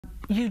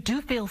you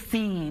do feel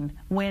seen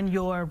when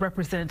your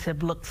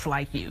representative looks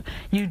like you.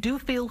 You do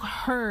feel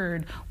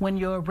heard when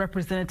your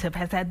representative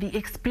has had the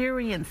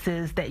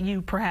experiences that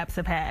you perhaps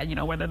have had,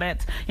 whether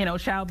that's,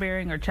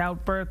 childbearing or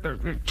childbirth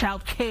or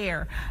child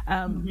care.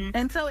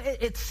 And so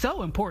it's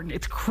so important.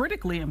 It's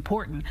critically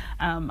important.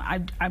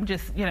 I'm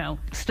just,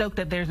 stoked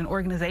that there's an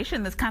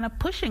organization that's kind of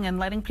pushing and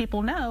letting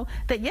people know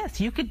that, yes,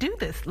 you could do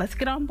this. Let's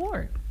get on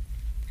board.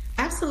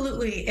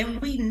 Absolutely. And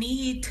we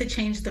need to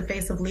change the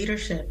face of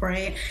leadership,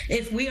 right?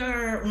 If we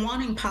are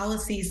wanting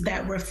policies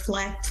that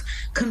reflect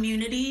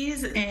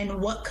communities and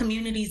what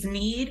communities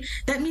need,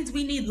 that means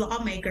we need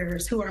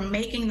lawmakers who are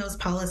making those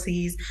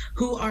policies,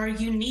 who are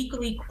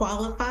uniquely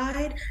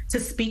qualified to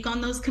speak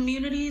on those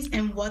communities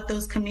and what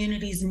those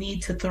communities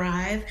need to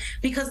thrive,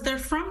 because they're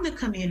from the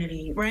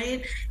community,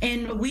 right?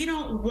 And we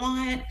don't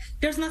want,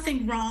 there's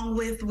nothing wrong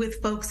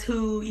with folks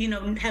who,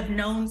 have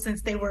known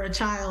since they were a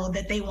child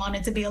that they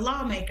wanted to be a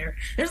lawmaker.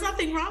 There's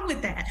nothing wrong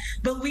with that.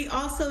 But we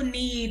also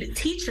need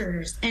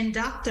teachers and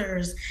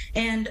doctors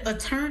and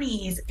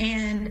attorneys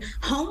and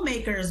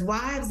homemakers,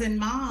 wives and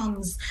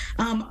moms,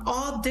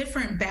 all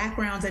different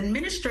backgrounds,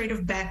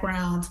 administrative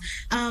backgrounds,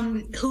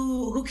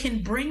 who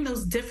can bring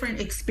those different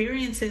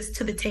experiences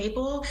to the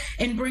table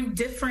and bring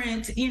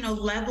different,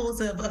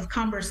 levels of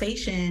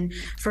conversation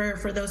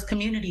for those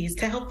communities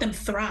to help them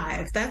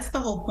thrive. That's the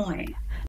whole point.